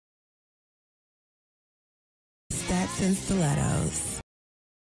Stats and Stilettos.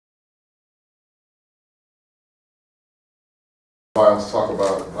 Why else talk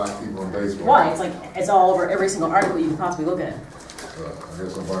about black people in baseball? Why? It's like it's all over every single article you can possibly look at. I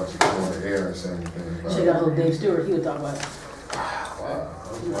guess nobody should go on the air and say anything about Should it. got a little Dave Stewart. He would talk about it. Wow.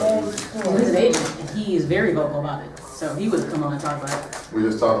 Well, he's an agent, and he is very vocal about it. So he would come on and talk about it. We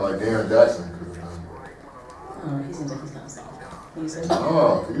just talking like Darren Jackson. He seems like he's kind of soft. You say?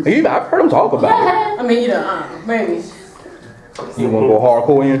 I've heard him talk about it. I mean, maybe. You want to go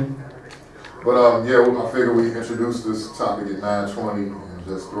hardcore in? But yeah, I figured we introduced this topic at 9:20 and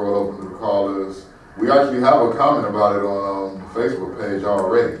just throw it open to the callers. We actually have a comment about it on the Facebook page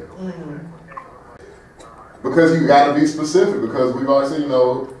already. Because you got to be specific, because we've always said,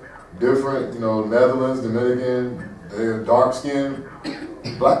 different, Netherlands, Dominican, they're dark-skinned,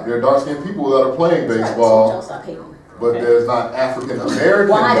 they're dark-skinned people that are playing baseball, but there's not African-American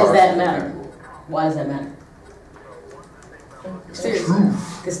Why does that dark-skinned matter? people. Why does that matter? It's the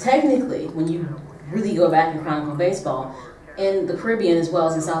truth. Because technically, when you really go back and chronicle baseball, in the Caribbean as well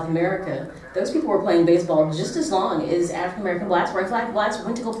as in South America, those people were playing baseball just as long as African-American blacks were. In fact, blacks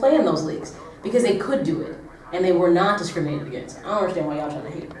went to go play in those leagues because they could do it, and they were not discriminated against. I don't understand why y'all trying to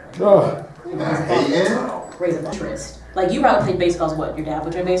hate. Raise up interest. Like, you probably played baseball as what? Your dad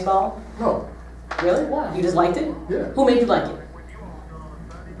put you in baseball? No. Really? Why? You just liked it? Yeah. Who made you like it?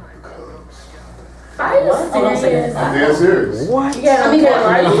 Are you serious? I'm dead serious. What? Yeah, I mean,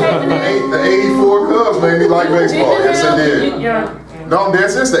 are you taking it? The 84 Cubs made me like baseball. Yes, it did. No, I'm dead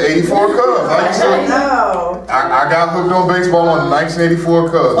serious. The 84 Cubs. I got hooked on baseball on the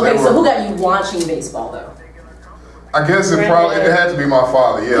 1984 Cubs. Okay, so who got you watching baseball, though? I guess it had to be my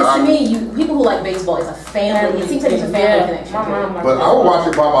father. Yeah. Because to me, people who like baseball, it's a family. It seems like it's a family connection. But I would watch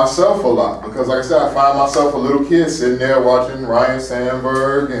it by myself a lot because, like I said, I find myself a little kid sitting there watching Ryan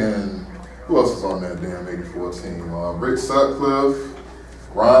Sandberg and who else was on that damn 84 team? Rick Sutcliffe,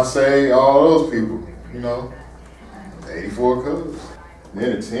 Ron Say, all those people. The 84 Cubs.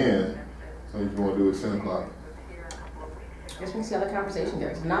 Then at 10, what you want to do at 10 o'clock? I guess we can see how the conversation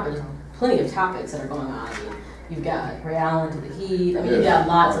goes. Not there's plenty of topics that are going on. I mean, you've got Ray Allen to the Heat. I mean, you've got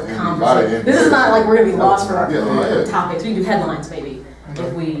lots of conversations. This is not like we're going to be lost for topics. We can do headlines, maybe.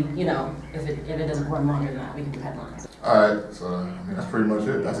 If we, if it doesn't run longer than that, we can do headlines. All right, so that's pretty much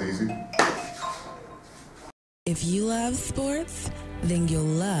it. That's easy. If you love sports, then you'll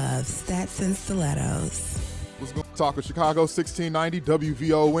love Stats and Stilettos. What's going on? Talk of Chicago, 1690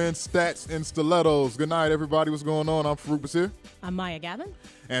 WVON, Stats and Stilettos. Good night, everybody. What's going on? I'm Farouk Basir. I'm Maya Gavin.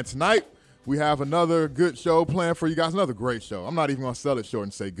 And tonight, we have another good show planned for you guys. Another great show. I'm not even going to sell it short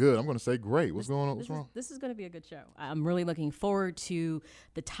and say good. I'm going to say great. What's going on? What's wrong? This is going to be a good show. I'm really looking forward to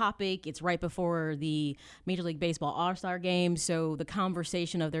the topic. It's right before the Major League Baseball All-Star Game, so the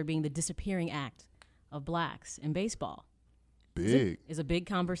conversation of there being the disappearing act of blacks in baseball is a big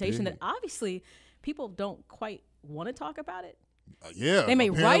conversation that obviously people don't quite want to talk about it. Yeah, they may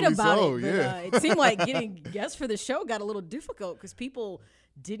write about so, it, but it seemed like getting guests for the show got a little difficult because people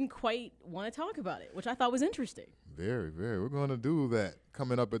didn't quite want to talk about it, which I thought was interesting. Very, very. We're going to do that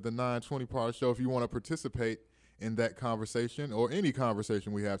coming up at the 9:20 part of the show. If you want to participate in that conversation or any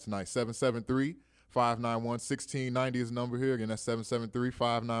conversation we have tonight, 773-591-1690 is the number here. Again, that's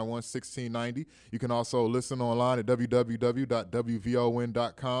 773-591-1690. You can also listen online at www.wvon.com,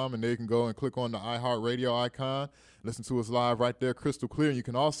 and there you can go and click on the iHeartRadio icon. Listen to us live right there, crystal clear. And you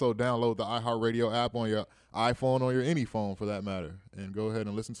can also download the iHeartRadio app on your iPhone or your any phone for that matter. And go ahead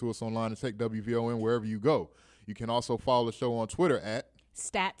and listen to us online and take WVON wherever you go. You can also follow the show on Twitter at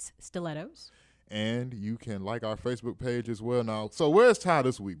Stats Stilettos. And you can like our Facebook page as well now. So where's Ty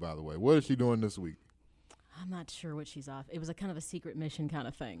this week, by the way? What is she doing this week? I'm not sure what she's off. It was a kind of a secret mission kind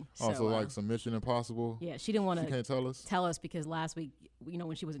of thing. Also, like some Mission Impossible? Yeah, she didn't want to. She can't tell us because last week,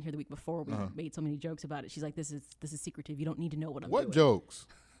 when she wasn't here the week before, we made so many jokes about it. She's like, "This is secretive. You don't need to know what I'm doing." What jokes?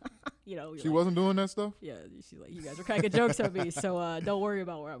 She wasn't doing that stuff. Yeah, she's like, "You guys are cracking jokes at me, so don't worry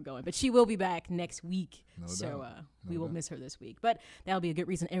about where I'm going." But she will be back next week, we will miss her this week. But that'll be a good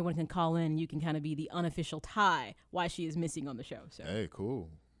reason everyone can call in. You can kind of be the unofficial Ty why she is missing on the show. So hey,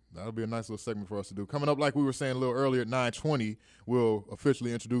 cool. That'll be a nice little segment for us to do. Coming up, like we were saying a little earlier at 9:20, we'll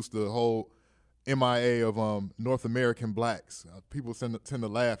officially introduce the whole MIA of North American blacks. People tend to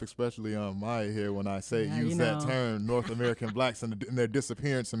laugh, especially Maya here, when I say use that term, North American blacks, and their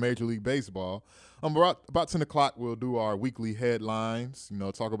disappearance in Major League Baseball. About 10 o'clock, we'll do our weekly headlines,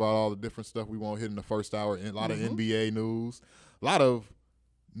 talk about all the different stuff we won't hit in the first hour, a lot of NBA news, a lot of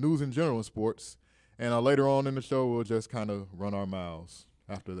news in general in sports. And later on in the show, we'll just kind of run our mouths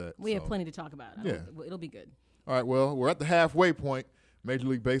after that. We have plenty to talk about. Yeah. It'll be good. All right, well, we're at the halfway point. Major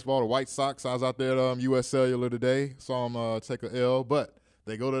League Baseball, the White Sox. I was out there at U.S. Cellular today. Saw them take a L, but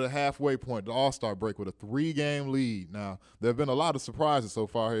they go to the halfway point, the All-Star break, with a 3-game lead. Now, there have been a lot of surprises so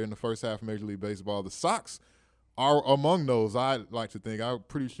far here in the first half of Major League Baseball. The Sox are among those, I like to think. I'm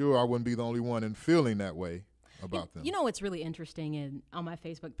pretty sure I wouldn't be the only one in feeling that way about them. You know what's really interesting, and on my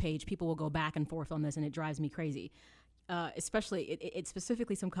Facebook page, people will go back and forth on this, and it drives me crazy. Especially, it's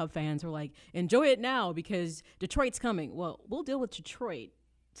specifically some Cub fans who are like, enjoy it now because Detroit's coming. Well, we'll deal with Detroit.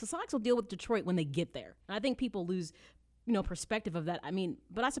 So Sox will deal with Detroit when they get there. And I think people lose perspective of that. I mean,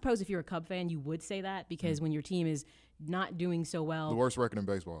 but I suppose if you're a Cub fan, you would say that because when your team is not doing so well, the worst record in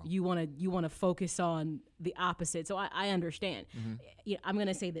baseball, you want to focus on the opposite. So I understand. I'm going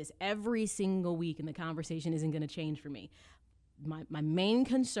to say this every single week, and the conversation isn't going to change for me. My main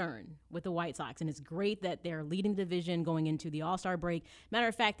concern with the White Sox, and it's great that they're leading the division going into the All-Star break. Matter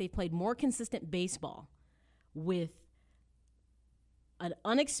of fact, they've played more consistent baseball with an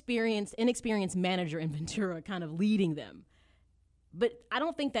inexperienced manager in Ventura kind of leading them. But I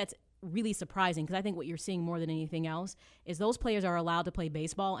don't think that's really surprising because I think what you're seeing more than anything else is those players are allowed to play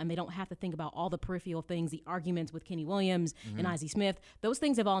baseball and they don't have to think about all the peripheral things, the arguments with Kenny Williams and Ozzie Smith. Those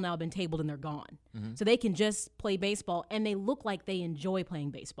things have all now been tabled and they're gone. So they can just play baseball and they look like they enjoy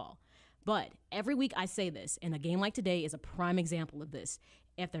playing baseball. But every week I say this, and a game like today is a prime example of this.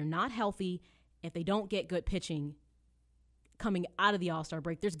 If they're not healthy, if they don't get good pitching coming out of the All-Star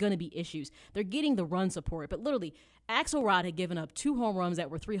break, there's going to be issues. They're getting the run support, but literally, Axelrod had given up 2 home runs that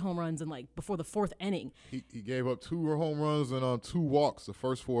were 3 home runs in before the 4th inning. He gave up 2 home runs and 2 walks the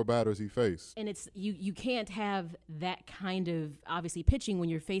first 4 batters he faced. And it's you can't have that kind of obviously pitching when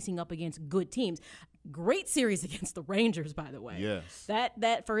you're facing up against good teams. Great series against the Rangers, by the way. Yes.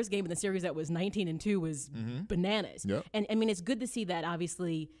 That first game in the series that was 19-2 was bananas. Yep. And I mean, it's good to see that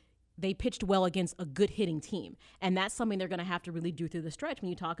obviously they pitched well against a good hitting team. And that's something they're going to have to really do through the stretch when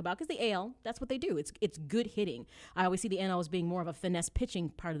you talk about, because the AL, that's what they do. It's good hitting. I always see the NL as being more of a finesse pitching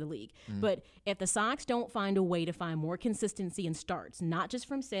part of the league. But if the Sox don't find a way to find more consistency in starts, not just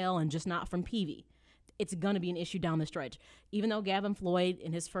from Sale and just not from Peavy, it's going to be an issue down the stretch. Even though Gavin Floyd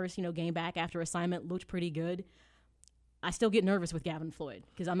in his first game back after assignment looked pretty good, I still get nervous with Gavin Floyd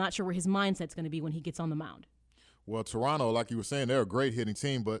because I'm not sure where his mindset's going to be when he gets on the mound. Well, Toronto, like you were saying, they're a great hitting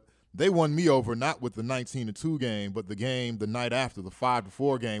team, but they won me over not with the 19-2 game, but the game the night after, the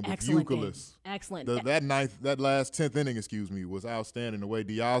 5-4 game with Youkilis. Excellent. That last 10th inning, was outstanding. The way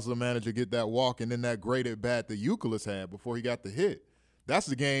Diaz managed to get that walk and then that great at bat that Youkilis had before he got the hit. That's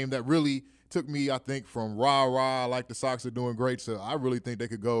the game that really took me, I think, from rah-rah, like the Sox are doing great, to I really think they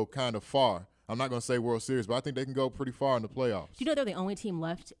could go kind of far. I'm not going to say World Series, but I think they can go pretty far in the playoffs. Do you know they're the only team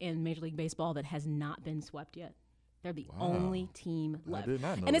left in Major League Baseball that has not been swept yet? They're the only team left. I did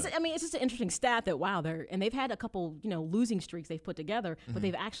not know and that. it's just an interesting stat that they've had a couple losing streaks they've put together, but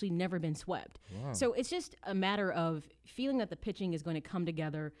they've actually never been swept. Wow. So it's just a matter of feeling that the pitching is going to come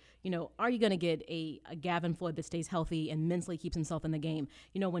together. Are you going to get a Gavin Floyd that stays healthy and mentally keeps himself in the game?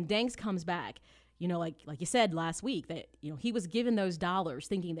 When Danks comes back, like you said last week, that he was given those dollars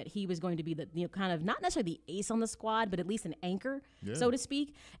thinking that he was going to be the kind of not necessarily the ace on the squad, but at least an anchor, so to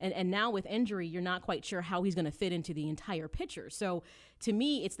speak. And now with injury, you're not quite sure how he's going to fit into the entire picture. So to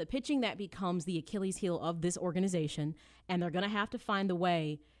me, it's the pitching that becomes the Achilles heel of this organization, and they're going to have to find the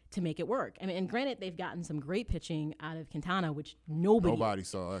way to make it work. I mean, and granted, they've gotten some great pitching out of Quintana, which nobody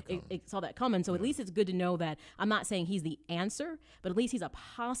saw that coming. Saw that coming. So at least it's good to know that I'm not saying he's the answer, but at least he's a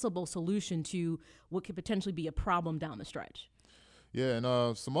possible solution to what could potentially be a problem down the stretch. Yeah,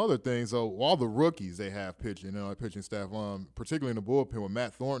 and some other things. All the rookies they have pitching, pitching staff, particularly in the bullpen, with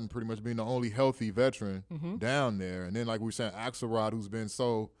Matt Thornton pretty much being the only healthy veteran down there. And then, like we were saying, Axelrod, who's been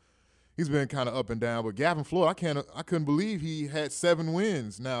he's been kind of up and down. But Gavin Floyd, I couldn't believe he had 7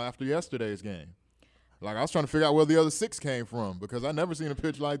 wins now after yesterday's game. Like, I was trying to figure out where the other 6 came from because I never seen a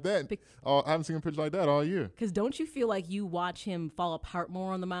pitch like that. I haven't seen a pitch like that all year. Because don't you feel like you watch him fall apart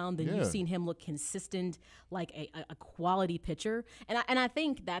more on the mound than you've seen him look consistent, like a quality pitcher? And I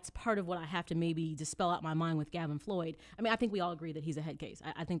think that's part of what I have to maybe dispel out my mind with Gavin Floyd. I mean, I think we all agree that he's a head case.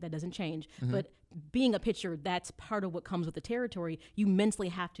 I think that doesn't change. But being a pitcher, that's part of what comes with the territory. You mentally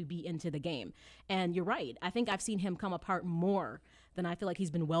have to be into the game. And you're right. I think I've seen him come apart more than I feel like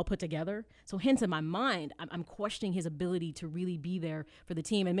he's been well put together. So hence in my mind, I'm questioning his ability to really be there for the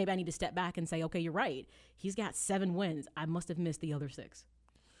team. And maybe I need to step back and say, okay, you're right. He's got 7 wins. I must have missed the other 6.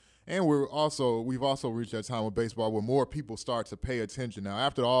 And we've also reached that time with baseball where more people start to pay attention. Now,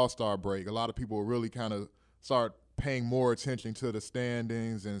 after the All-Star break, a lot of people will really kind of start paying more attention to the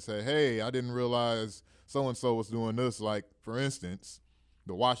standings and say, hey, I didn't realize so-and-so was doing this. Like, for instance,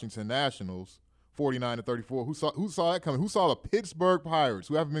 the Washington Nationals, 49-34. Who saw that coming? Who saw the Pittsburgh Pirates,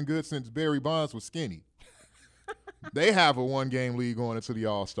 who haven't been good since Barry Bonds was skinny? They have a 1-game lead going into the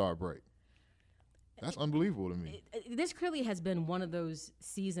All-Star break. That's unbelievable to me. This clearly has been one of those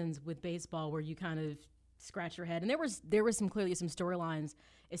seasons with baseball where you kind of scratch your head. And there was clearly some storylines,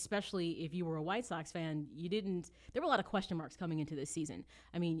 especially if you were a White Sox fan. There were a lot of question marks coming into this season.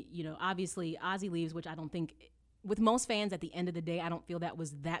 I mean, obviously Ozzie leaves, which I don't think, with most fans at the end of the day, I don't feel that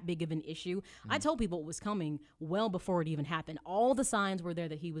was that big of an issue. I told people it was coming well before it even happened. All the signs were there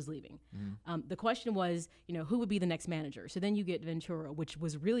that he was leaving. The question was, who would be the next manager? So then you get Ventura, which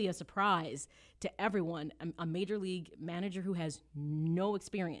was really a surprise to everyone. A major league manager who has no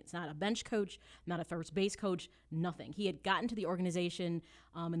experience, not a bench coach, not a first base coach, nothing. He had gotten to the organization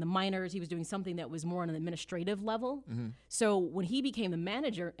in the minors. He was doing something that was more on an administrative level. So when he became the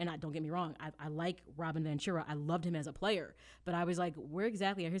manager, and don't get me wrong, I like Robin Ventura. I loved him as a player, but I was like, where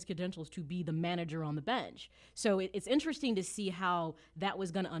exactly are his credentials to be the manager on the bench? So it's interesting to see how that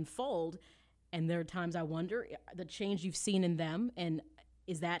was going to unfold. And there are times I wonder the change you've seen in them, and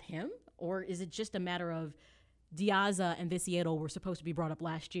is that him? Or is it just a matter of Diaza and Viciedo were supposed to be brought up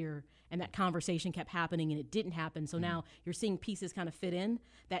last year, and that conversation kept happening and it didn't happen. So now you're seeing pieces kind of fit in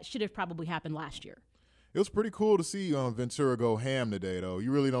that should have probably happened last year. It was pretty cool to see Ventura go ham today, though.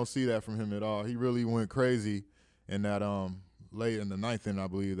 You really don't see that from him at all. He really went crazy in that late in the 9th inning, I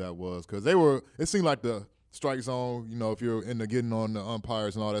believe that was, because it seemed like the strike zone, if you're into getting on the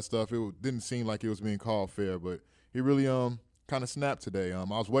umpires and all that stuff, it didn't seem like it was being called fair, but he really kind of snapped today. I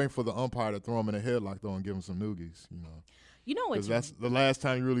was waiting for the umpire to throw him in the headlock, though, and give him some noogies, Because that's the last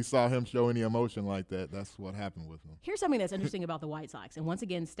time you really saw him show any emotion like that. That's what happened with him. Here's something that's interesting about the White Sox. And once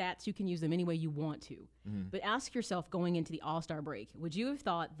again, stats, you can use them any way you want to. But ask yourself, going into the All-Star break, would you have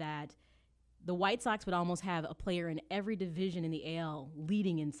thought that the White Sox would almost have a player in every division in the AL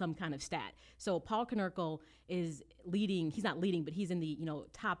leading in some kind of stat? So Paul Konerko is leading. He's not leading, but he's in the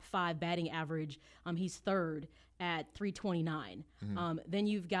top 5 batting average. He's third at 329. Then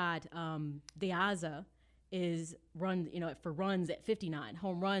you've got Diaza is for runs at 59.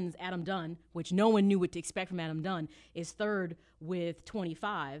 Home runs, Adam Dunn, which no one knew what to expect from Adam Dunn, is third with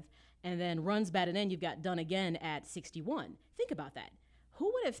 25. And then runs batted in, you've got Dunn again at 61. Think about that.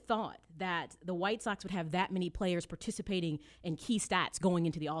 Who would have thought that the White Sox would have that many players participating in key stats going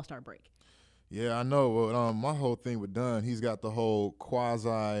into the All-Star break? Yeah, I know. Well, my whole thing with Dunn, he's got the whole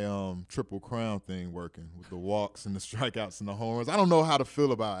quasi Triple Crown thing working with the walks and the strikeouts and the home runs. I don't know how to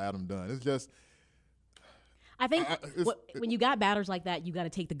feel about Adam Dunn. It's just – I think when you got batters like that, you got to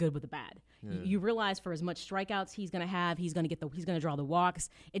take the good with the bad. Yeah. You realize for as much strikeouts he's going to have, he's going to draw the walks.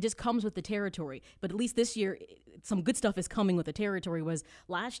 It just comes with the territory. But at least this year, some good stuff is coming with the territory.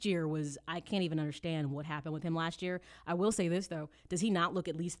 Last year I can't even understand what happened with him last year. I will say this though, does he not look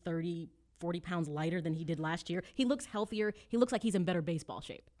at least 30, 40 pounds lighter than he did last year? He looks healthier. He looks like he's in better baseball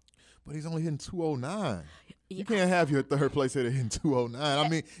shape. But he's only hitting 209. You can't have your third place hitter hitting 209. I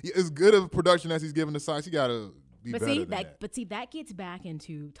mean, as good of production as he's given the Sox, you got to be better than that. But see, that gets back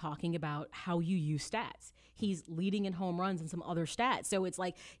into talking about how you use stats. He's leading in home runs and some other stats. So it's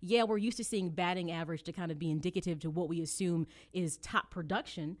like, yeah, we're used to seeing batting average to kind of be indicative to what we assume is top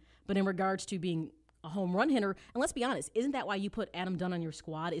production. But in regards to being a home run hitter, and let's be honest, isn't that why you put Adam Dunn on your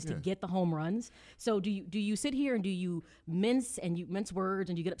squad, is to get the home runs? So do you sit here and do you mince words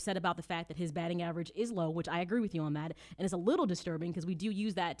and you get upset about the fact that his batting average is low, which I agree with you on that, and it's a little disturbing because we do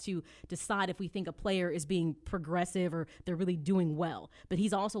use that to decide if we think a player is being progressive or they're really doing well. But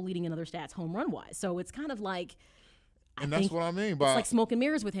he's also leading in other stats home run wise. So it's kind of like, and that's what I mean by it's like smoke and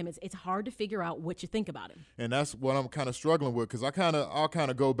mirrors with him. It's hard to figure out what you think about him. And that's what I'm kind of struggling with, because I'll kind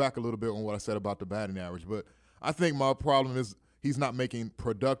of go back a little bit on what I said about the batting average. But I think my problem is he's not making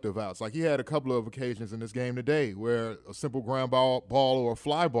productive outs. Like he had a couple of occasions in this game today where a simple ground ball or a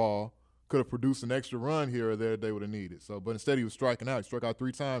fly ball could have produced an extra run here or there they would have needed. So, but instead he was striking out. He struck out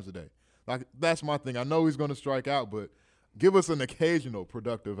 3 times today. Like that's my thing. I know he's going to strike out, but give us an occasional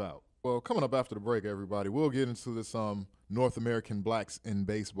productive out. Well, coming up after the break, everybody, we'll get into this North American blacks in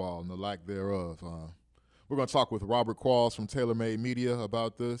baseball and the lack thereof. We're going to talk with Robert Qualls from TaylorMade Media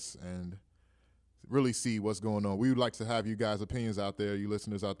about this and really see what's going on. We would like to have you guys' opinions out there, you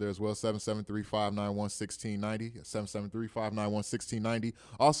listeners out there as well, 773-591-1690, 773-591-1690.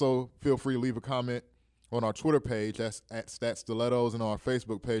 Also, feel free to leave a comment on our Twitter page, that's at Stilettos, and on our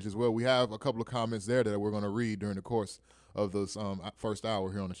Facebook page as well. We have a couple of comments there that we're going to read during the course of this first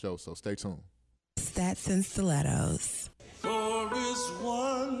hour here on the show, so stay tuned. Stats and Stilettos. 4 is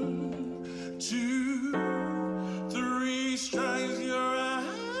 1, 2, 3 strikes, you're out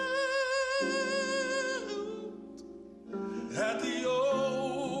at the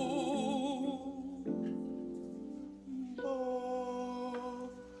old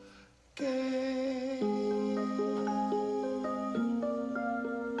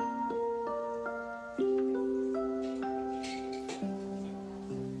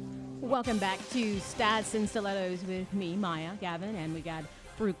Welcome back to Stats and Stilettos with me, Maya, Gavin, and we got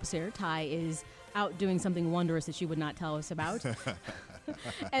Farouk Basir. Ty is out doing something wondrous that she would not tell us about.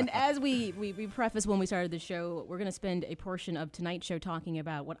 And as we preface when we started the show, we're going to spend a portion of tonight's show talking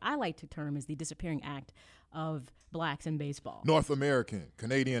about what I like to term as the disappearing act of blacks in baseball. North American,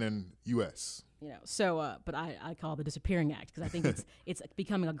 Canadian, and U.S. You know, so, but I call it the disappearing act because I think it's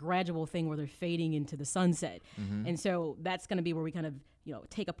becoming a gradual thing where they're fading into the sunset. Mm-hmm. And so that's going to be where we kind of,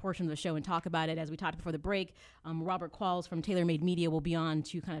 take a portion of the show and talk about it. As we talked before the break, Robert Qualls from TaylorMade Media will be on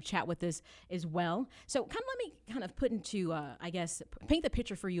to kind of chat with us as well. So kind of let me kind of put into, paint the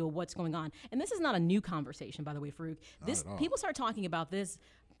picture for you of what's going on. And this is not a new conversation, by the way, Farouk. People start talking about this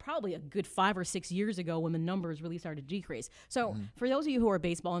probably a good 5 or 6 years ago when the numbers really started to decrease. So for those of you who are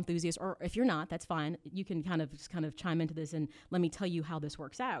baseball enthusiasts, or if you're not, that's fine. You can kind of chime into this and let me tell you how this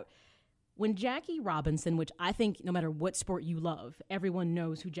works out. When Jackie Robinson, which I think no matter what sport you love, everyone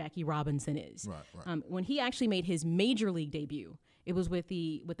knows who Jackie Robinson is. Right. When he actually made his major league debut, it was with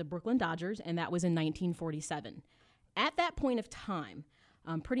the Brooklyn Dodgers, and that was in 1947. At that point of time,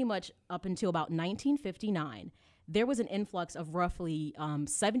 pretty much up until about 1959, there was an influx of roughly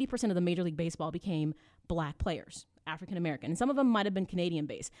 70% of the Major League Baseball became black players, African American. And some of them might have been Canadian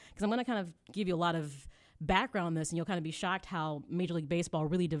based. Because I'm going to kind of give you a lot of background on this, and you'll kind of be shocked how Major League Baseball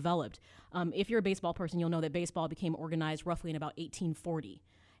really developed. If you're a baseball person, you'll know that baseball became organized roughly in about 1840.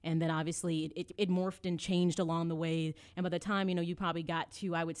 And then obviously it morphed and changed along the way. And by the time, you probably got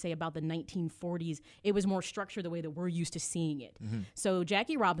to, I would say, about the 1940s, it was more structured the way that we're used to seeing it. Mm-hmm. So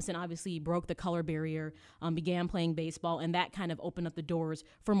Jackie Robinson obviously broke the color barrier, began playing baseball, and that kind of opened up the doors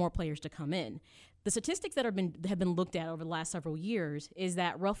for more players to come in. The statistics that have been looked at over the last several years is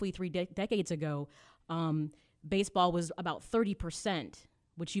that roughly 3 decades ago, baseball was about 30%,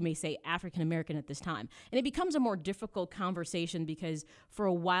 which you may say African American at this time. And it becomes a more difficult conversation because for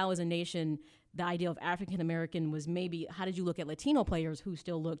a while as a nation, the idea of African American was maybe, how did you look at Latino players who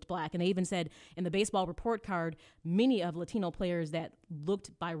still looked black? And they even said in the baseball report card, many of Latino players that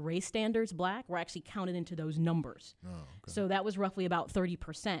looked by race standards black were actually counted into those numbers. Oh, okay. So that was roughly about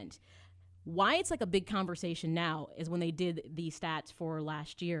 30%. Why it's like a big conversation now is when they did the stats for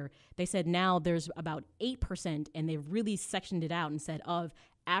last year, they said now there's about 8%, and they've really sectioned it out and said of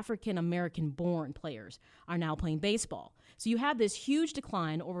African-American born players are now playing baseball. So you have this huge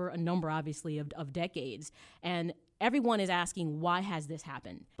decline over a number, obviously, of decades, and everyone is asking, why has this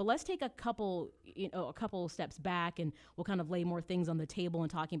happened? But let's take a couple steps back, and we'll kind of lay more things on the table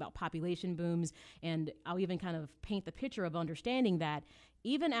and talking about population booms. And I'll even kind of paint the picture of understanding that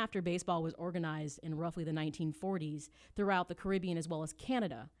even after baseball was organized in roughly the 1940s throughout the Caribbean as well as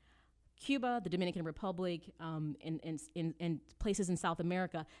Canada, Cuba, the Dominican Republic, and places in South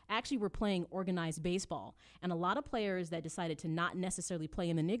America actually were playing organized baseball. And a lot of players that decided to not necessarily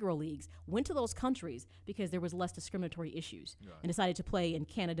play in the Negro Leagues went to those countries because there was less discriminatory issues, and decided to play in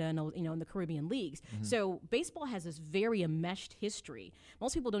Canada and in the Caribbean leagues. Mm-hmm. So baseball has this very enmeshed history.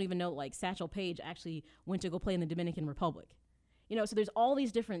 Most people don't even know, like Satchel Paige actually went to go play in the Dominican Republic. So there's all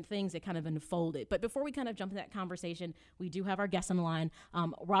these different things that kind of unfolded. But before we kind of jump into that conversation, we do have our guest on the line,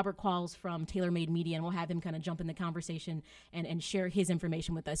 Robert Qualls from TaylorMade Media, and we'll have him kind of jump in the conversation and share his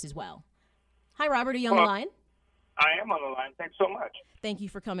information with us as well. Hi, Robert. Are you on the line? I am on the line. Thanks so much. Thank you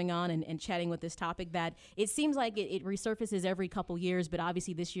for coming on and chatting with this topic that it seems like it resurfaces every couple years, but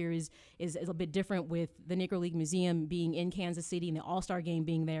obviously this year is a bit different with the Negro League Museum being in Kansas City and the All-Star Game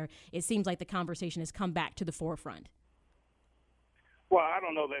being there. It seems like the conversation has come back to the forefront. Well, I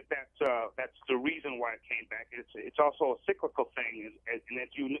don't know that's the reason why it came back. It's also a cyclical thing, and as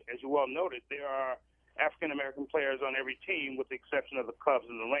you well noted, there are African American players on every team, with the exception of the Cubs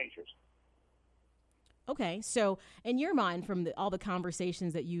and the Rangers. Okay, so in your mind, from all the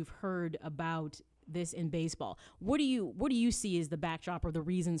conversations that you've heard about this in baseball, what do you see as the backdrop or the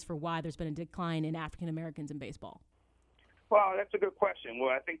reasons for why there's been a decline in African Americans in baseball? Well, that's a good question.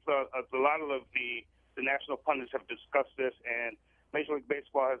 Well, I think a lot of the national pundits have discussed this, and Major League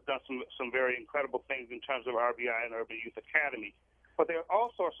Baseball has done some very incredible things in terms of RBI and Urban Youth Academy. But there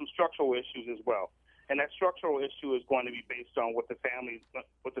also are some structural issues as well. And that structural issue is going to be based on what the family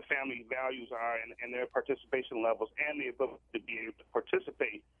values are and their participation levels and the ability to be able to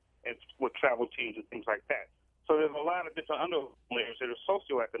participate with travel teams and things like that. So there's a lot of different underlayers that are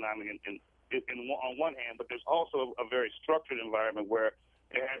socioeconomic on one hand, but there's also a very structured environment where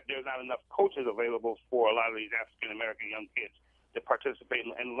there's not enough coaches available for a lot of these African-American young kids to participate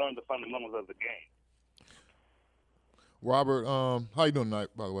and learn the fundamentals of the game. Robert, how you doing tonight,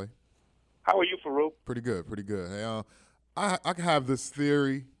 by the way? How are you, Farouk? Pretty good. Hey, I have this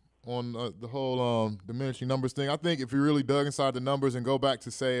theory on the whole diminishing numbers thing. I think if you really dug inside the numbers and go back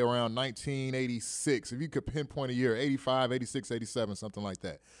to, say, around 1986, if you could pinpoint a year, 85, 86, 87, something like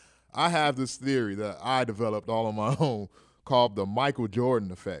that, I have this theory that I developed all on my own called the Michael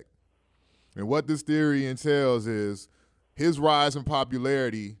Jordan effect. And what this theory entails is his rise in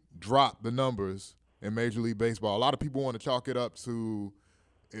popularity dropped the numbers in Major League Baseball. A lot of people want to chalk it up to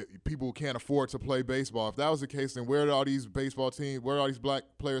people who can't afford to play baseball. If that was the case, then where did all these baseball teams, where did all these black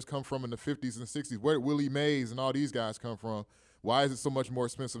players come from in the 50s and 60s? Where did Willie Mays and all these guys come from? Why is it so much more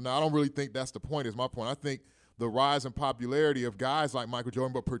expensive now? I don't really think that's the point, is my point. I think the rise in popularity of guys like Michael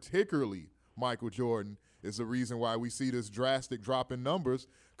Jordan, but particularly Michael Jordan, is the reason why we see this drastic drop in numbers.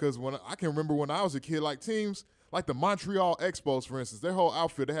 Because I can remember when I was a kid, like teams like the Montreal Expos, for instance, their whole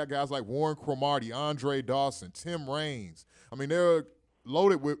outfit, they had guys like Warren Cromartie, Andre Dawson, Tim Raines. I mean, they're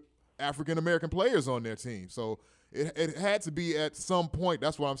loaded with African-American players on their team. So it had to be at some point.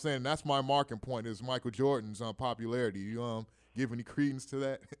 That's what I'm saying. That's my marking point, is Michael Jordan's popularity. You give any credence to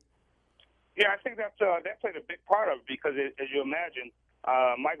that? Yeah, I think that played a big part of it because, as you imagine,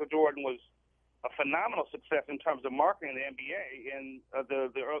 Michael Jordan was a phenomenal success in terms of marketing the NBA in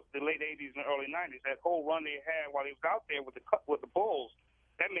the late 80s and early 90s. That whole run they had while he was out there with the Bulls,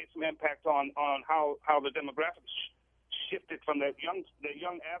 that made some impact on how the demographics shifted from the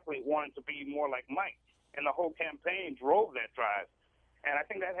young athlete wanting to be more like Mike, and the whole campaign drove that drive. And I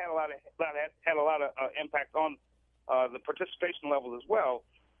think that had a lot of impact on the participation level as well.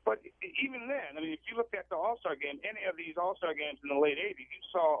 But even then, I mean, if you look at the All-Star game, any of these All-Star games in the late 80s, you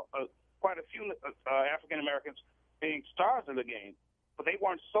saw quite a few African Americans being stars of the game, but they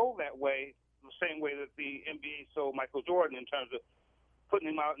weren't sold that way, the same way that the NBA sold Michael Jordan, in terms of putting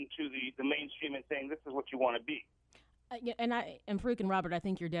him out into the mainstream and saying, this is what you want to be. And Farouk and Robert, I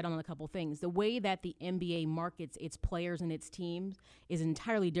think you're dead on a couple things. The way that the NBA markets its players and its teams is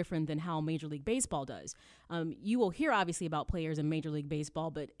entirely different than how Major League Baseball does. You will hear obviously about players in Major League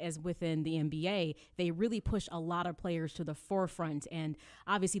Baseball, but as within the NBA, they really push a lot of players to the forefront. And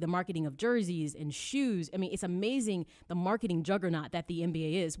obviously the marketing of jerseys and shoes. I mean, it's amazing the marketing juggernaut that the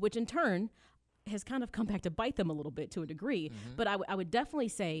NBA is, which in turn has kind of come back to bite them a little bit to a degree. Mm-hmm. But I would definitely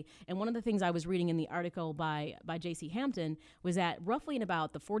say, and one of the things I was reading in the article by J.C. Hampton was that roughly in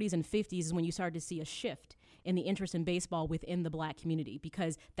about the 40s and 50s is when you started to see a shift in the interest in baseball within the black community,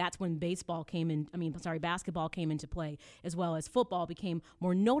 because that's when basketball came into play, as well as football became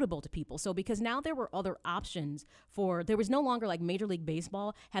more notable to people. So because now there were other options there was no longer like Major League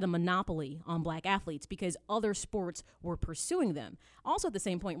Baseball had a monopoly on black athletes because other sports were pursuing them. Also at the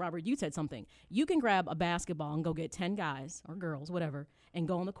same point, Robert, you said something. You can grab a basketball and go get 10 guys or girls, whatever, and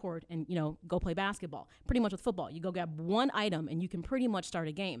go on the court and, go play basketball. Pretty much with football, you go grab one item and you can pretty much start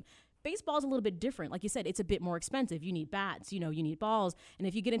a game. Baseball is a little bit different. Like you said, it's a bit more expensive. You need bats, you need balls. And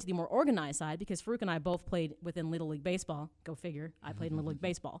if you get into the more organized side, because Farouk and I both played within Little League Baseball, go figure, I played in Little League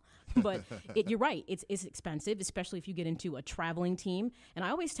Baseball. But you're right, it's expensive, especially if you get into a traveling team. And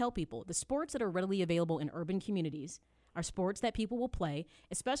I always tell people, the sports that are readily available in urban communities are sports that people will play,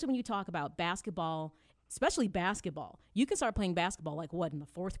 especially when you talk about basketball. Especially basketball. You can start playing basketball in the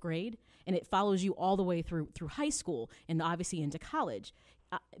 4th grade, and it follows you all the way through high school and obviously into college.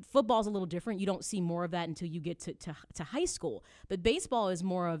 Football's a little different. You don't see more of that until you get to high school. But baseball is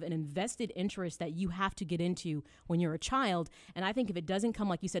more of an invested interest that you have to get into when you're a child. And I think if it doesn't come,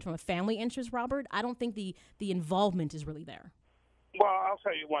 like you said, from a family interest, Robert, I don't think the involvement is really there. Well, I'll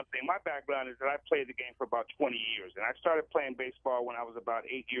tell you one thing. My background is that I played the game for about 20 years, and I started playing baseball when I was about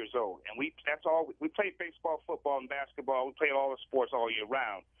 8 years old. And we played baseball, football, and basketball. We played all the sports all year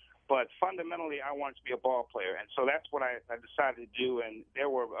round. But fundamentally, I wanted to be a ball player, and so that's what I decided to do. And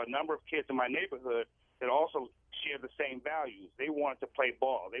there were a number of kids in my neighborhood that also shared the same values. They wanted to play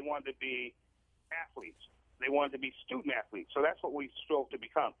ball. They wanted to be athletes. They wanted to be student athletes. So that's what we strove to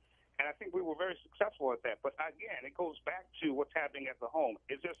become. And I think we were very successful at that. But again, it goes back to what's happening at the home.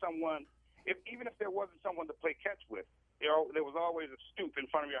 Is there someone, even if there wasn't someone to play catch with, there was always a stoop in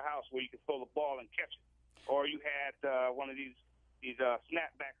front of your house where you could throw the ball and catch it. Or you had one of these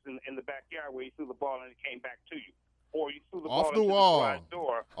snapbacks in the backyard where you threw the ball and it came back to you. Or you threw the ball into the garage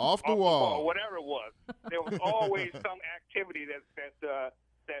door. Off the wall. Whatever it was. There was always some activity that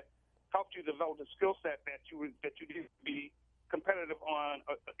helped you develop the skill set that you did be competitive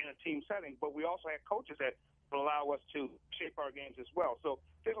in a team setting, but we also had coaches that would allow us to shape our games as well. So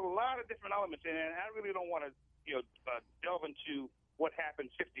there's a lot of different elements in it, and I really don't want to delve into what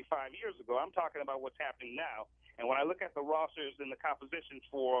happened 55 years ago. I'm talking about what's happening now. And when I look at the rosters and the compositions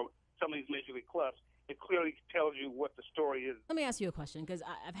for some of these Major League clubs, it clearly tells you what the story is. Let me ask you a question, because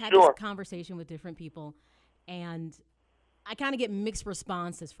I've had this conversation with different people, and I kind of get mixed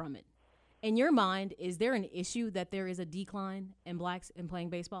responses from it. In your mind, is there an issue that there is a decline in blacks in playing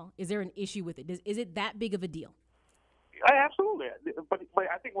baseball? Is there an issue with it? Is it that big of a deal? Absolutely. But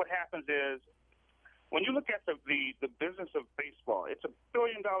I think what happens is when you look at the business of baseball, it's $1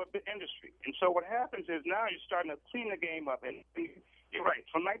 billion industry. And so what happens is now you're starting to clean the game up. And you're right.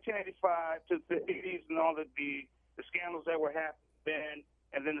 From 1985 to the 80s and all the scandals that were happening,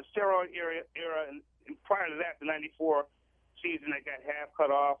 and then the steroid era and prior to that, the 94 season that got half cut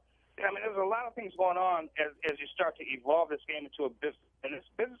off. I mean, there's a lot of things going on as you start to evolve this game into a business. And this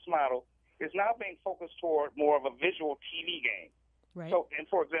business model is now being focused toward more of a visual TV game. Right. So, and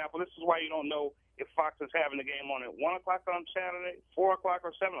for example, this is why you don't know if Fox is having the game on at 1 o'clock on Saturday, 4 o'clock,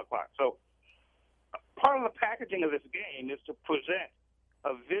 or 7 o'clock. So part of the packaging of this game is to present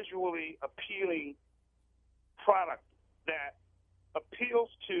a visually appealing product that appeals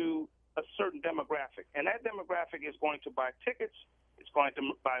to a certain demographic. And that demographic is going to buy tickets, it's going to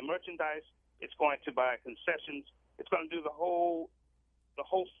buy merchandise, it's going to buy concessions, it's going to do the whole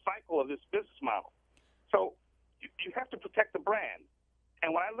cycle of this business model. So you have to protect the brand.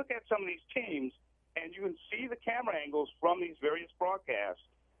 And when I look at some of these teams, and you can see the camera angles from these various broadcasts,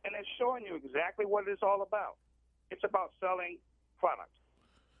 and they're showing you exactly what it is all about. It's about selling product.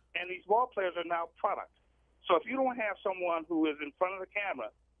 And these ball players are now product. So if you don't have someone who is in front of the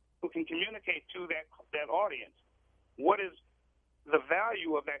camera who can communicate to that audience what is the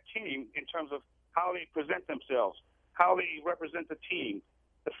value of that team in terms of how they present themselves, how they represent the team,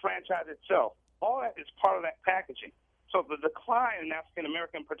 the franchise itself, all that is part of that packaging. So the decline in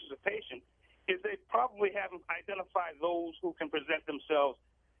African-American participation is they probably haven't identified those who can present themselves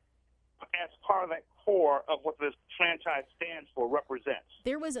as part of that core of what this franchise stands for, represents.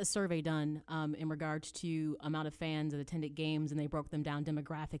 There was a survey done in regards to amount of fans that attended games, and they broke them down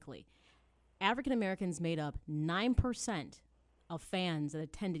demographically. African Americans made up 9% of fans that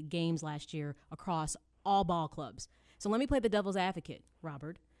attended games last year across all ball clubs. So let me play the devil's advocate,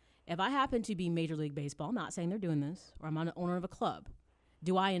 Robert. If I happen to be Major League Baseball, not saying they're doing this, or I'm an owner of a club,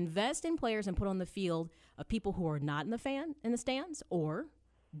 do I invest in players and put on the field of people who are not in the stands, or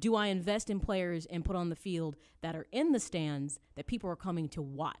do I invest in players and put on the field that are in the stands that people are coming to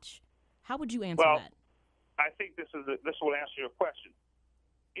watch? How would you answer that? I think this will answer your question.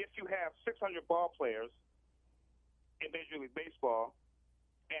 If you have 600 ball players in Major League Baseball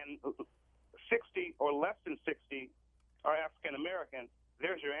and 60 or less than 60 are African American,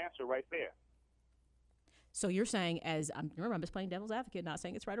 there's your answer right there. So you're saying, remember, I'm just playing devil's advocate, not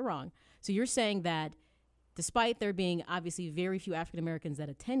saying it's right or wrong. So you're saying that despite there being obviously very few African Americans that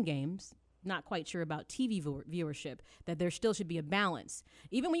attend games, not quite sure about TV viewership, that there still should be a balance.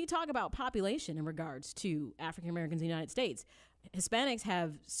 Even when you talk about population in regards to African Americans in the United States, Hispanics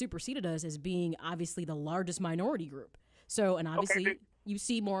have superseded us as being obviously the largest minority group. So, and obviously you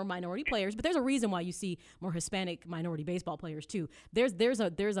see more minority players, but there's a reason why you see more Hispanic minority baseball players too. There's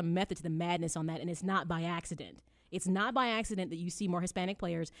a method to the madness on that, and it's not by accident. It's not by accident that you see more Hispanic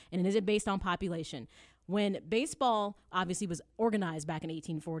players, and it isn't based on population. When baseball obviously was organized back in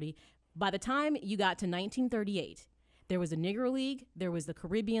 1840, by the time you got to 1938, there was the Negro League, there was the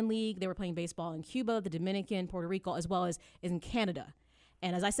Caribbean League. They were playing baseball in Cuba, the Dominican, Puerto Rico, as well as in Canada.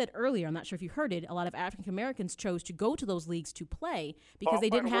 And as I said earlier, I'm not sure if you heard it, a lot of African Americans chose to go to those leagues to play because they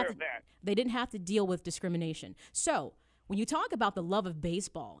didn't have to deal with discrimination. So when you talk about the love of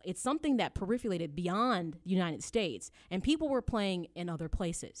baseball, it's something that proliferated beyond the United States, and people were playing in other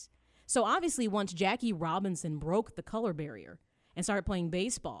places. So obviously, once Jackie Robinson broke the color barrier and started playing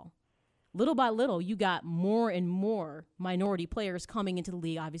baseball, little by little, you got more and more minority players coming into the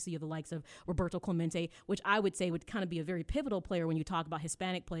league. Obviously, you have the likes of Roberto Clemente, which I would say would kind of be a very pivotal player when you talk about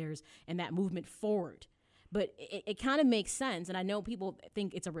Hispanic players and that movement forward. But it kind of makes sense. And I know people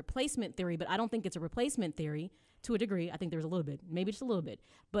think it's a replacement theory, but I don't think it's a replacement theory to a degree. I think there's a little bit, maybe just a little bit.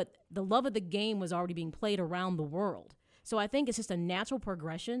 But the love of the game was already being played around the world. So I think it's just a natural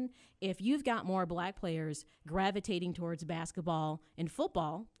progression. If you've got more black players gravitating towards basketball and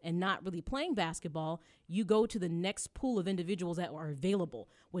football and not really playing basketball, you go to the next pool of individuals that are available,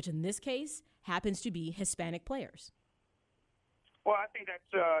 which in this case happens to be Hispanic players. Well, I think that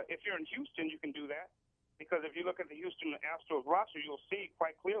if you're in Houston, you can do that. Because if you look at the Houston Astros roster, you'll see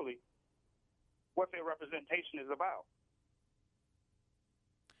quite clearly what their representation is about.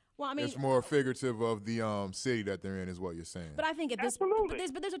 Well, I mean, it's more figurative of the city that they're in, is what you're saying. But I think at this,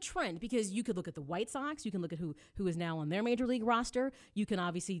 but there's a trend, because you could look at the White Sox, you can look at who is now on their major league roster. You can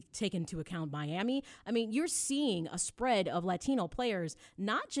obviously take into account Miami. I mean, you're seeing a spread of Latino players,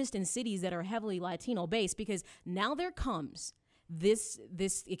 not just in cities that are heavily Latino based, because now there comes this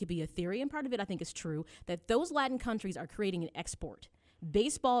it could be a theory, and part of it I think is true, that those Latin countries are creating an export.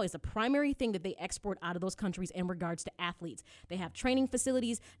 Baseball is the primary thing that they export out of those countries in regards to athletes. They have training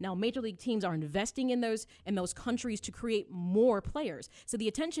facilities. Now major league teams are investing in those countries to create more players. So the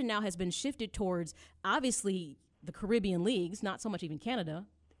attention now has been shifted towards, obviously, the Caribbean leagues, not so much even Canada,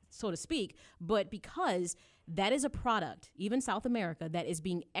 so to speak, but because that is a product, even South America, that is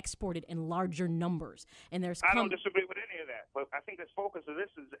being exported in larger numbers. And I don't disagree with any of that, but I think the focus of this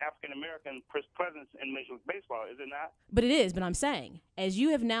is African-American presence in Major League Baseball, is it not? But it is, but I'm saying, as you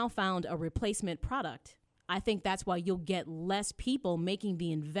have now found a replacement product, I think that's why you'll get less people making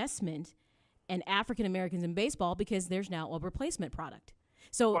the investment in African-Americans in baseball, because there's now a replacement product.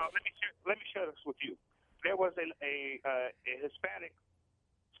 So, well, let me share this with you. There was a Hispanic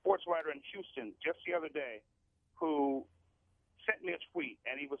sports writer in Houston just the other day who sent me a tweet,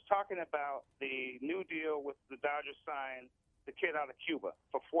 and he was talking about the new deal with the Dodgers signed the kid out of Cuba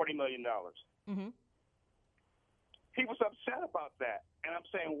for $40 million. Mm-hmm. He was upset about that, and I'm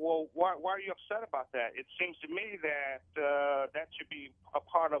saying, well, why are you upset about that? It seems to me that that should be a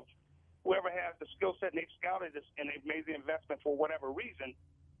part of whoever has the skill set and they've scouted this and they've made the investment for whatever reason.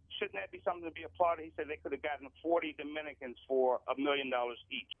 Shouldn't that be something to be applauded? He said they could have gotten 40 Dominicans for $1 million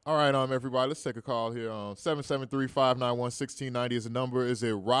each. All right, everybody, let's take a call here. 773-591-1690 is the number. Is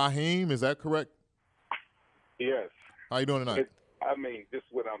it Raheem? Is that correct? Yes. How you doing tonight? Just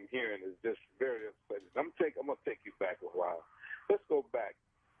what I'm hearing is just very upsetting. I'm going to take you back a while. Let's go back.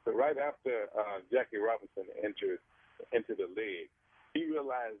 So right after Jackie Robinson entered into the league, he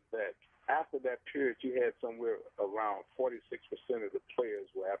realized that after that period, you had somewhere around 46% of the players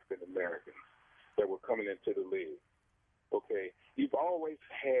were African Americans that were coming into the league. Okay, you've always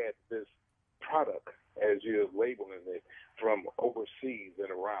had this product, as you're labeling it, from overseas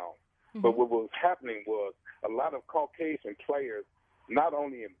and around. Mm-hmm. But what was happening was a lot of Caucasian players, not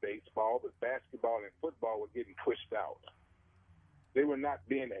only in baseball, but basketball and football, were getting pushed out. They were not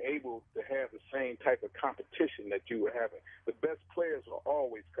being able to have the same type of competition that you were having. The best players were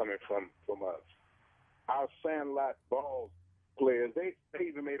always coming from us. Our sandlot ball players, they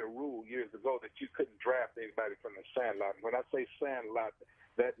even made a rule years ago that you couldn't draft anybody from the sandlot. When I say sandlot,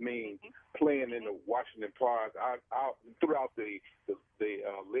 that means playing in the Washington Park. Throughout the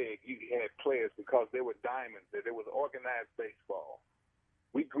league, you had players because they were diamonds. There was organized baseball.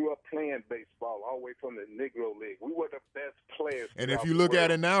 We grew up playing baseball all the way from the Negro League. We were the best players. And if you look at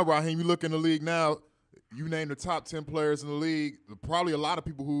it now, Raheem, you look in the league now, you name the top 10 players in the league, probably a lot of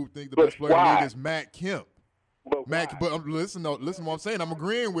people who think the best player in the league is Matt Kemp. But listen to what I'm saying. I'm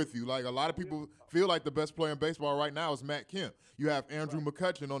agreeing with you. Like, a lot of people feel like the best player in baseball right now is Matt Kemp. You have Andrew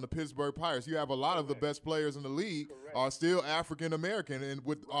McCutchen on the Pittsburgh Pirates. You have a lot of the best players in the league are still African American, and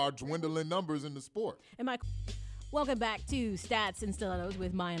with our dwindling numbers in the sport. Welcome back to Stats and Stilettos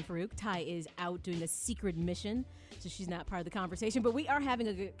with Maya and Farouk. Ty is out doing a secret mission, so she's not part of the conversation. But we are having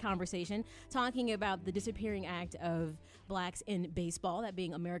a good conversation talking about the disappearing act of blacks in baseball, that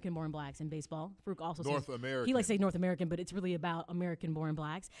being American-born blacks in baseball. Farouk also North says, American. he likes to say North American, but it's really about American-born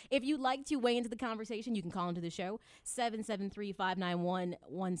blacks. If you'd like to weigh into the conversation, you can call into the show,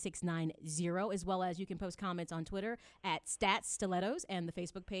 773-591-1690, as well as you can post comments on Twitter at Stats Stilettos and the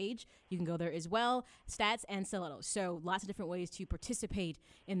Facebook page. You can go there as well, Stats and Stilettos. So lots of different ways to participate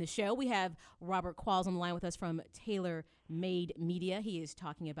in the show. We have Robert Qualls on the line with us from Taylor Made Media. He is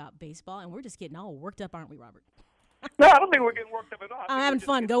talking about baseball, and we're just getting all worked up, aren't we, Robert? No, I don't think we're getting worked up at all. I'm having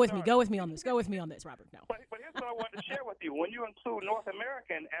fun. Go with me. Go with me on this. Go with me on this, Robert. No. But here's what I wanted to share with you. When you include North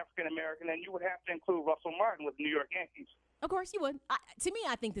American, African American, then you would have to include Russell Martin with the New York Yankees. Of course you would. To me,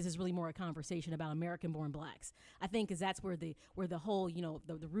 I think this is really more a conversation about American-born blacks. I think because that's where the whole,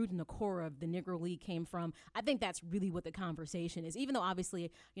 the root and the core of the Negro League came from. I think that's really what the conversation is. Even though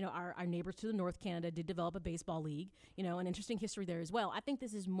obviously, our neighbors to the north, Canada, did develop a baseball league, an interesting history there as well. I think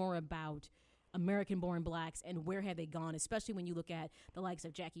this is more about American-born blacks and where have they gone, especially when you look at the likes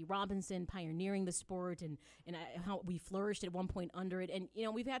of Jackie Robinson pioneering the sport and how we flourished at one point under it. And,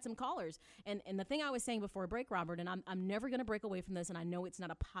 we've had some callers. And the thing I was saying before break, Robert, and I'm never going to break away from this, and I know it's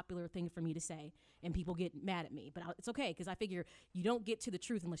not a popular thing for me to say, and people get mad at me, but it's okay because I figure you don't get to the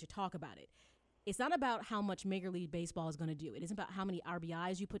truth unless you talk about it. It's not about how much Major League Baseball is going to do. It isn't about how many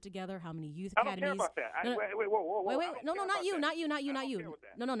RBIs you put together, how many youth academies. I don't care about that. Wait. No, not you. No,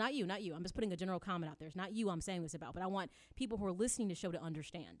 not you. I'm just putting a general comment out there. It's not you I'm saying this about, but I want people who are listening to the show to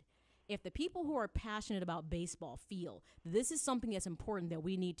understand. If the people who are passionate about baseball feel this is something that's important that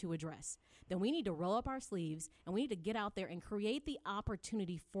we need to address, then we need to roll up our sleeves and we need to get out there and create the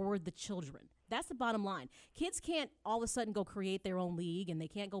opportunity for the children. That's the bottom line. Kids can't all of a sudden go create their own league and they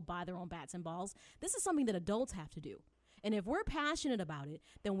can't go buy their own bats and balls. This is something that adults have to do. And if we're passionate about it,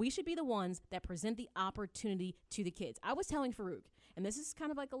 then we should be the ones that present the opportunity to the kids. I was telling Farouk, and this is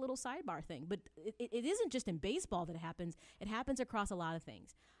kind of like a little sidebar thing, but it isn't just in baseball that it happens. It happens across a lot of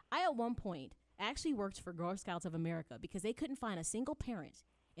things. I, at one point, actually worked for Girl Scouts of America because they couldn't find a single parent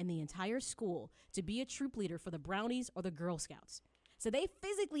in the entire school to be a troop leader for the Brownies or the Girl Scouts. So they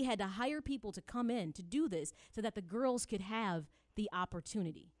physically had to hire people to come in to do this so that the girls could have the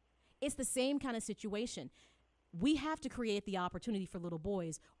opportunity. It's the same kind of situation. We have to create the opportunity for little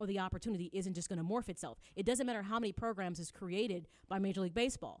boys, or the opportunity isn't just going to morph itself. It doesn't matter how many programs is created by Major League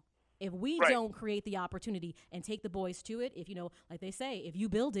Baseball. If we don't create the opportunity and take the boys to it, if, you know, like they say, if you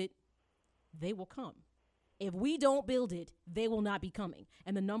build it, they will come. If we don't build it, they will not be coming.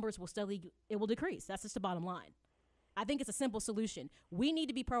 And the numbers will it will decrease. That's just the bottom line. I think it's a simple solution. We need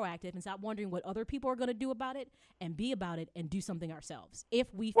to be proactive and stop wondering what other people are going to do about it, and be about it and do something ourselves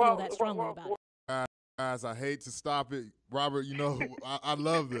if we feel that strongly about it. Guys, I hate to stop it. Robert, you know, I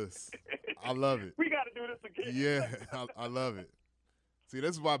love this. I love it. We got to do this again. Yeah, I love it. See,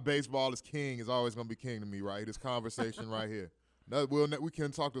 this is why baseball is king, is always going to be king to me, right? This conversation right here. No, we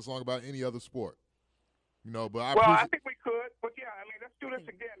can't talk this long about any other sport. You know, but I think we could. But, yeah, I mean, let's do this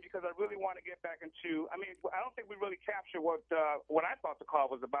again because I really want to get back into – I mean, I don't think we really captured what I thought the call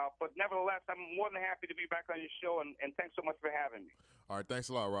was about. But, nevertheless, I'm more than happy to be back on your show, and thanks so much for having me. All right, thanks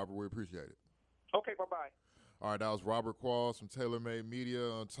a lot, Robert. We appreciate it. Okay, bye-bye. All right, that was Robert Qualls from TaylorMade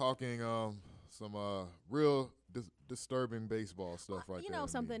Media talking some real disturbing baseball stuff right there. You know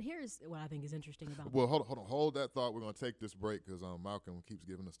something? Here's what I think is interesting about it. Well, hold that thought. We're going to take this break because Malcolm keeps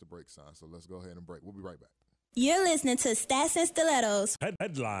giving us the break sign. So let's go ahead and break. We'll be right back. You're listening to Stats and Stilettos.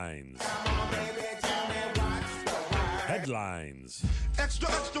 Headlines. Headlines. Extra,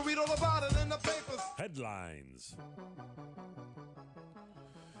 read all about it in the papers. Headlines.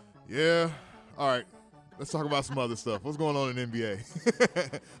 Yeah. All right. Let's talk about some other stuff. What's going on in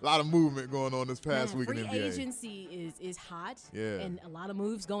NBA? A lot of movement going on this past week in NBA. Free agency is hot. Yeah. And a lot of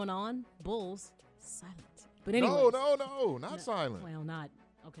moves going on. Bulls, silent. But anyway. No, not silent. Well, not.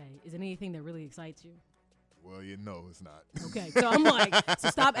 Okay. Is it anything that really excites you? Well, no, it's not. Okay. So I'm like, so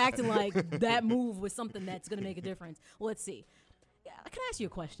stop acting like that move was something that's going to make a difference. Well, let's see. Can I ask you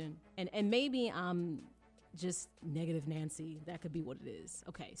a question? And maybe I'm just negative Nancy. That could be what it is.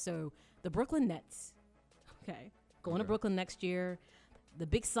 Okay. So the Brooklyn Nets. Okay. Going to Brooklyn next year. The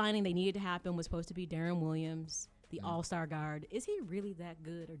big signing they needed to happen was supposed to be Darren Williams, the all-star guard. Is he really that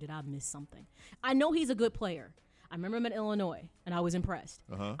good, or did I miss something? I know he's a good player. I remember him at Illinois, and I was impressed.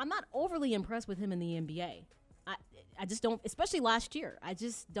 I'm not overly impressed with him in the NBA. I just don't, especially last year. I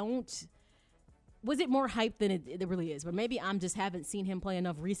just don't. Was it more hype than it really is? But maybe I'm just haven't seen him play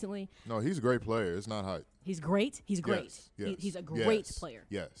enough recently. No, he's a great player. It's not hype. He's great? He's great. Yes. He's a great player.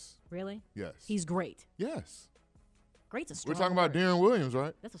 Yes. Really? Yes. He's great. Yes. Great's a strong word. We're talking about Darren Williams,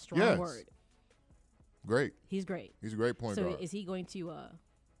 right? That's a strong word. Great. He's great. He's a great point guard. So is he going to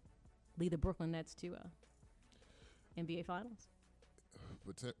lead the Brooklyn Nets to NBA Finals?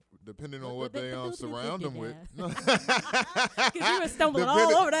 But depending on what they surround him with. Because you were stumbling all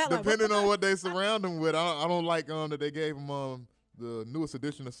over that. Depending on what they surround him with. I don't like that they gave him the newest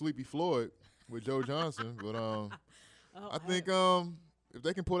edition of Sleepy Floyd with Joe Johnson. But I think if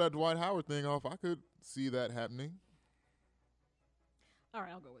they can pull that Dwight Howard thing off, I could see that happening. All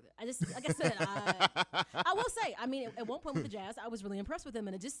right, I'll go with it. I just, like I said, I will say, I mean, at one point with the Jazz, I was really impressed with him,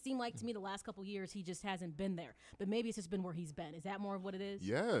 and it just seemed like to me the last couple of years he just hasn't been there. But maybe it's just been where he's been. Is that more of what it is?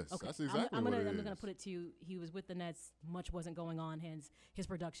 Yes, okay. That's exactly what it is. I'm gonna put it to he was with the Nets, much wasn't going on. His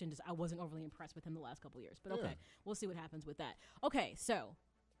production, just I wasn't overly impressed with him the last couple of years. But okay, we'll see what happens with that. Okay, so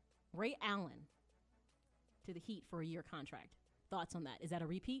Ray Allen to the Heat for a year contract. Thoughts on that? Is that a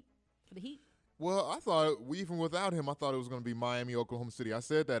repeat for the Heat? Well, I thought, even without him, I thought it was going to be Miami, Oklahoma City. I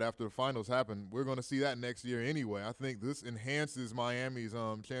said that after the finals happened. We're going to see that next year anyway. I think this enhances Miami's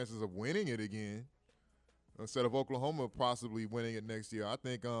chances of winning it again instead of Oklahoma possibly winning it next year. I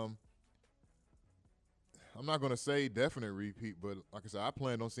think I'm not going to say definite repeat, but like I said, I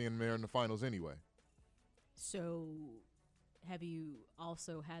plan on seeing them there in the finals anyway. So have you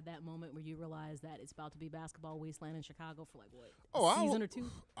also had that moment where you realize that it's about to be basketball wasteland in Chicago for like what, a season or two?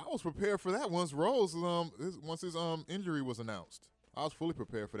 I was prepared for that once once his injury was announced. I was fully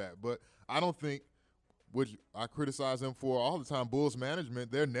prepared for that. But I don't think, which I criticize them for all the time, Bulls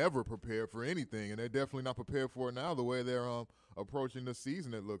management, they're never prepared for anything, and they're definitely not prepared for it now the way they're approaching the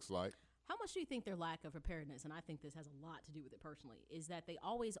season, it looks like. How much do you think their lack of preparedness, and I think this has a lot to do with it personally, is that they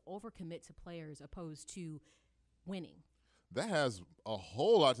always overcommit to players opposed to winning? That has a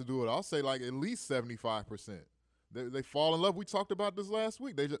whole lot to do with it. I'll say like at least 75%. They fall in love. We talked about this last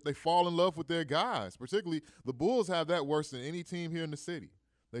week. They fall in love with their guys. Particularly the Bulls have that worse than any team here in the city.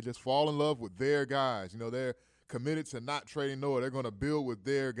 They just fall in love with their guys. You know, they're committed to not trading Noah. They're going to build with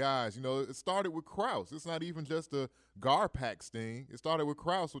their guys. You know, it started with Krause. It's not even just a Garpax thing. It started with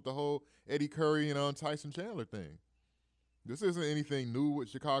Krause with the whole Eddie Curry and Tyson Chandler thing. This isn't anything new with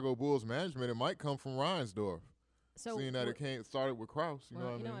Chicago Bulls management. It might come from Reinsdorf. So seeing that it started with Krause, you know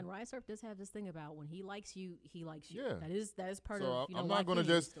what I mean? And Reinsdorf does have this thing about when he likes you, he likes you. Yeah. That is part so of, I'm not going to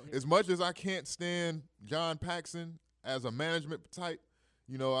just, as much as I can't stand John Paxson as a management type,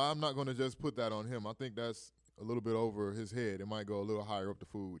 you know, I'm not going to just put that on him. I think that's a little bit over his head. It might go a little higher up the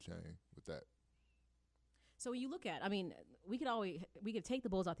food chain with that. So when you look at, I mean, we could take the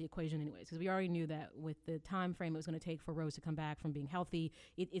Bulls out the equation anyways, because we already knew that with the time frame it was going to take for Rose to come back from being healthy,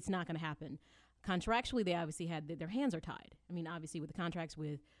 it's not going to happen. Contractually, they obviously had their hands are tied. I mean, obviously with the contracts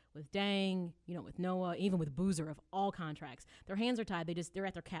with Dang, you know, with Noah, even with Boozer, of all contracts, their hands are tied. They're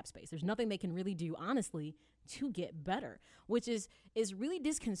at their cap space. There's nothing they can really do, honestly, to get better, which is really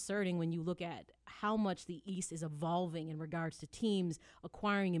disconcerting when you look at how much the East is evolving in regards to teams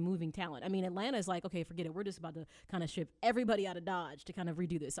acquiring and moving talent. I mean, Atlanta is like, okay, forget it. We're just about to kind of ship everybody out of Dodge to kind of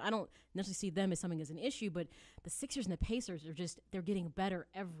redo this. So I don't necessarily see them as something as an issue, but the Sixers and the Pacers they're getting better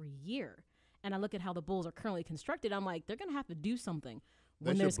every year. And I look at how the Bulls are currently constructed. I'm like, they're going to have to do something.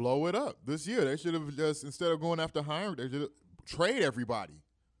 They should blow it up this year. They should have just, instead of going after hiring, they should trade everybody.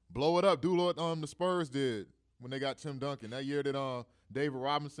 Blow it up. Do what the Spurs did when they got Tim Duncan. That year that David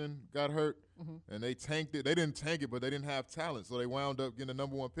Robinson got hurt, and they tanked it. They didn't tank it, but they didn't have talent. So they wound up getting the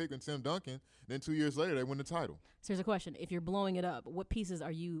 #1 pick in Tim Duncan. Then 2 years later, they win the title. So here's a question. If you're blowing it up, what pieces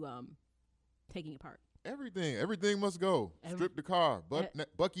are you taking apart? Everything. Everything must go. Strip the car.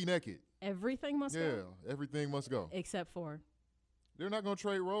 Bucky naked. Everything must go? Yeah, everything must go. Except for? They're not going to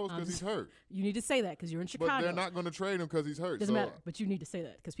trade Rose because he's hurt. You need to say that because you're in Chicago. But they're not going to trade him because he's hurt. Doesn't matter, but you need to say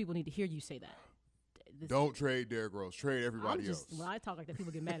that because people need to hear you say that. Don't trade Derrick Rose. Trade everybody else. When I talk like that,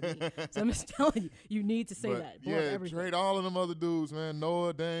 people get mad at me. So I'm just telling you need to say that. Yeah, trade all of them other dudes, man.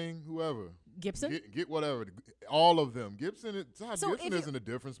 Noah, Dang, whoever. Gibson? Get whatever. All of them. Gibson isn't a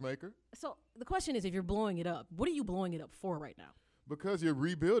difference maker. So the question is, if you're blowing it up, what are you blowing it up for right now? Because you're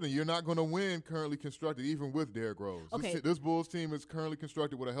rebuilding. You're not going to win currently constructed, even with Derrick Rose. Okay. This Bulls team is currently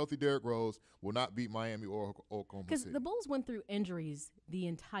constructed with a healthy Derrick Rose, will not beat Miami or Oklahoma City. Because the Bulls went through injuries the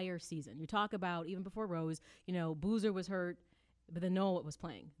entire season. You talk about, even before Rose, you know, Boozer was hurt, but then Noah was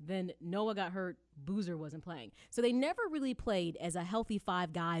playing. Then Noah got hurt, Boozer wasn't playing. So they never really played as a healthy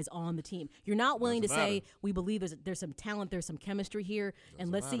 5 guys on the team. You're not willing to say, we believe there's some talent, there's some chemistry here,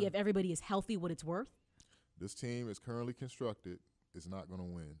 and let's see if everybody is healthy what it's worth. This team is currently constructed. Is not going to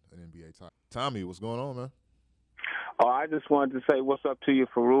win an NBA title. Tommy, what's going on, man? Oh, I just wanted to say what's up to you,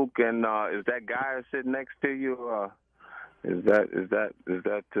 Farouk, and is that guy sitting next to you? Is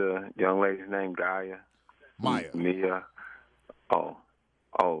that young lady's name Gaia? Maya. Mia. Oh,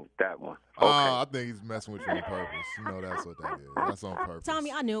 that one. Okay. I think he's messing with you on purpose. You know that's what that is. That's on purpose.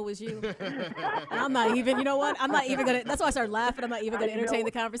 Tommy, I knew it was you. And I'm not even. You know what? I'm not even gonna. That's why I started laughing. I'm not even gonna entertain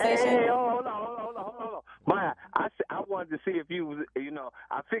the conversation. Hey, hold on. Maya, I wanted to see if you was,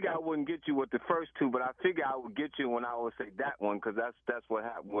 I figured I wouldn't get you with the first two, but I figured I would get you when I would say that one because that's what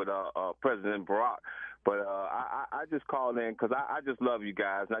happened with President Barack. But I just called in because I just love you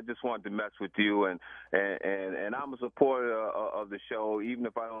guys, and I just wanted to mess with you, and I'm a supporter of the show, even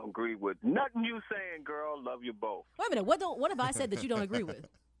if I don't agree with nothing you saying, girl. Love you both. Wait a minute, what have I said that you don't agree with?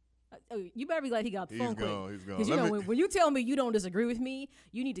 You better be glad he got the phone quick. He's gone. Because when you tell me you don't disagree with me,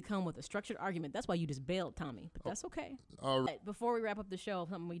 you need to come with a structured argument. That's why you just bailed, Tommy. But that's okay. All right. Before we wrap up the show,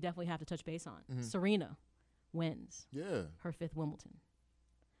 something we definitely have to touch base on. Mm-hmm. Serena wins her 5th Wimbledon.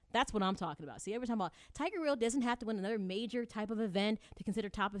 That's what I'm talking about. See, every time Tiger Woods doesn't have to win another major type of event to consider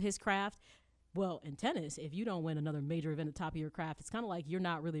top of his craft. Well, in tennis, if you don't win another major event at the top of your craft, it's kind of like you're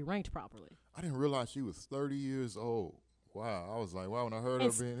not really ranked properly. I didn't realize she was 30 years old. Wow, I was like, wow, when I heard her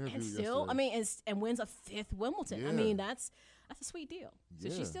being interviewed and still, yesterday. I mean, and wins a 5th Wimbledon. Yeah. I mean, that's a sweet deal. So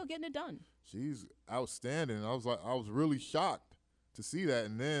she's still getting it done. She's outstanding. I was really shocked to see that,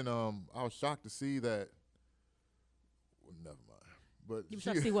 and then I was shocked to see that. Well, never mind. But you were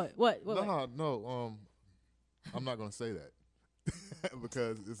shocked to see what? What? No. I'm not gonna say that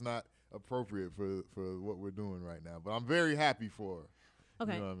because it's not appropriate for what we're doing right now. But I'm very happy for her.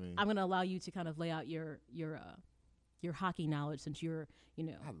 Okay, you know what I mean? I'm gonna allow you to kind of lay out your hockey knowledge since you're,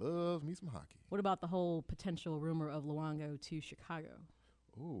 I love me some hockey. What about the whole potential rumor of Luongo to Chicago?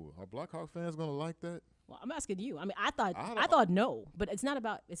 Ooh, are Blackhawk fans gonna like that? Well, I'm asking you. I mean, I thought no, but it's not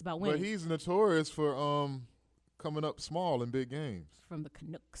about. It's about winning. But he's notorious for coming up small in big games. From the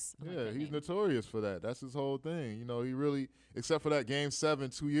Canucks. Yeah, he's notorious for that. That's his whole thing. You know, he really, except for that Game 7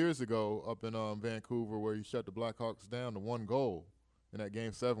 2 years ago up in Vancouver where he shut the Blackhawks down to 1 goal in that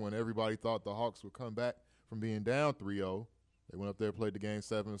Game 7 when everybody thought the Hawks would come back from being down 3-0. They went up there, played the Game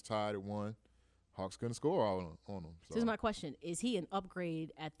 7, was tied at 1. Hawks couldn't score on them. So. This is my question. Is he an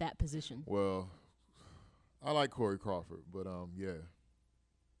upgrade at that position? Well, I like Corey Crawford, but yeah.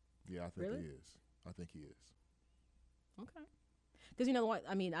 Yeah, I think really? he is. I think he is. Okay. Because you know what?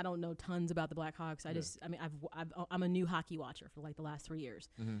 I mean, I don't know tons about the Blackhawks. I'm a new hockey watcher for like the last 3 years,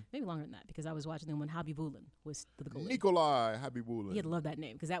 maybe longer than that, because I was watching them when Habibulin was the goalie. Nikolai Habibulin. You had to love that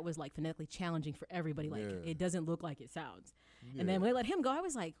name because that was like phonetically challenging for everybody. Like it doesn't look like it sounds. Yeah. And then when they let him go, I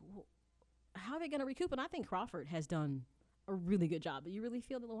was like, how are they going to recoup? And I think Crawford has done a really good job. But you really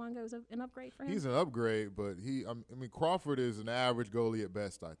feel that Luongo is an upgrade for him? He's an upgrade, but I mean, Crawford is an average goalie at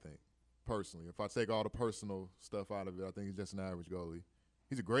best, I think. Personally, if I take all the personal stuff out of it, I think he's just an average goalie.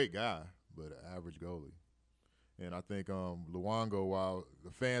 He's a great guy, but an average goalie. And I think Luongo, while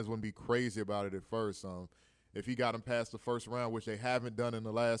the fans wouldn't be crazy about it at first, if he got him past the first round, which they haven't done in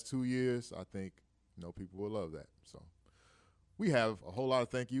the last 2 years, I think people will love that. So we have a whole lot of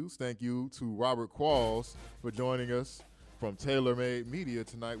thank yous. Thank you to Robert Qualls for joining us from TaylorMade Media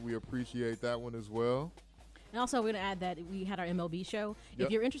tonight. We appreciate that one as well. And also, we're going to add that we had our MLB show. Yep.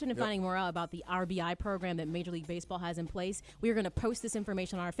 If you're interested in finding more out about the RBI program that Major League Baseball has in place, we are going to post this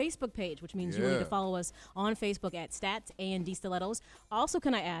information on our Facebook page, which means you need to follow us on Facebook at Stats A&D Stilettos. Also,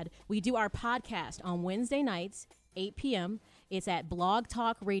 can I add, we do our podcast on Wednesday nights, 8 p.m. It's at Blog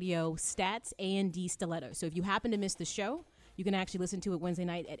Talk Radio, Stats A&D Stilettos. So if you happen to miss the show, you can actually listen to it Wednesday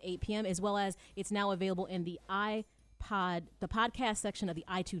night at 8 p.m., as well as it's now available in the podcast section of the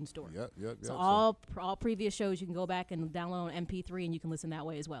iTunes store. Yep. So all previous shows you can go back and download on MP3 and you can listen that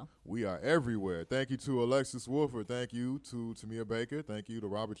way as well. We are everywhere. Thank you to Alexis Wolford. Thank you to Tamia Baker. Thank you to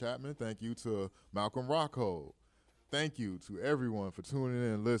Robert Chapman. Thank you to Malcolm Rockhold. Thank you to everyone for tuning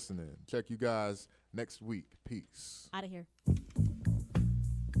in and listening. Check you guys next week. Peace. Out of here.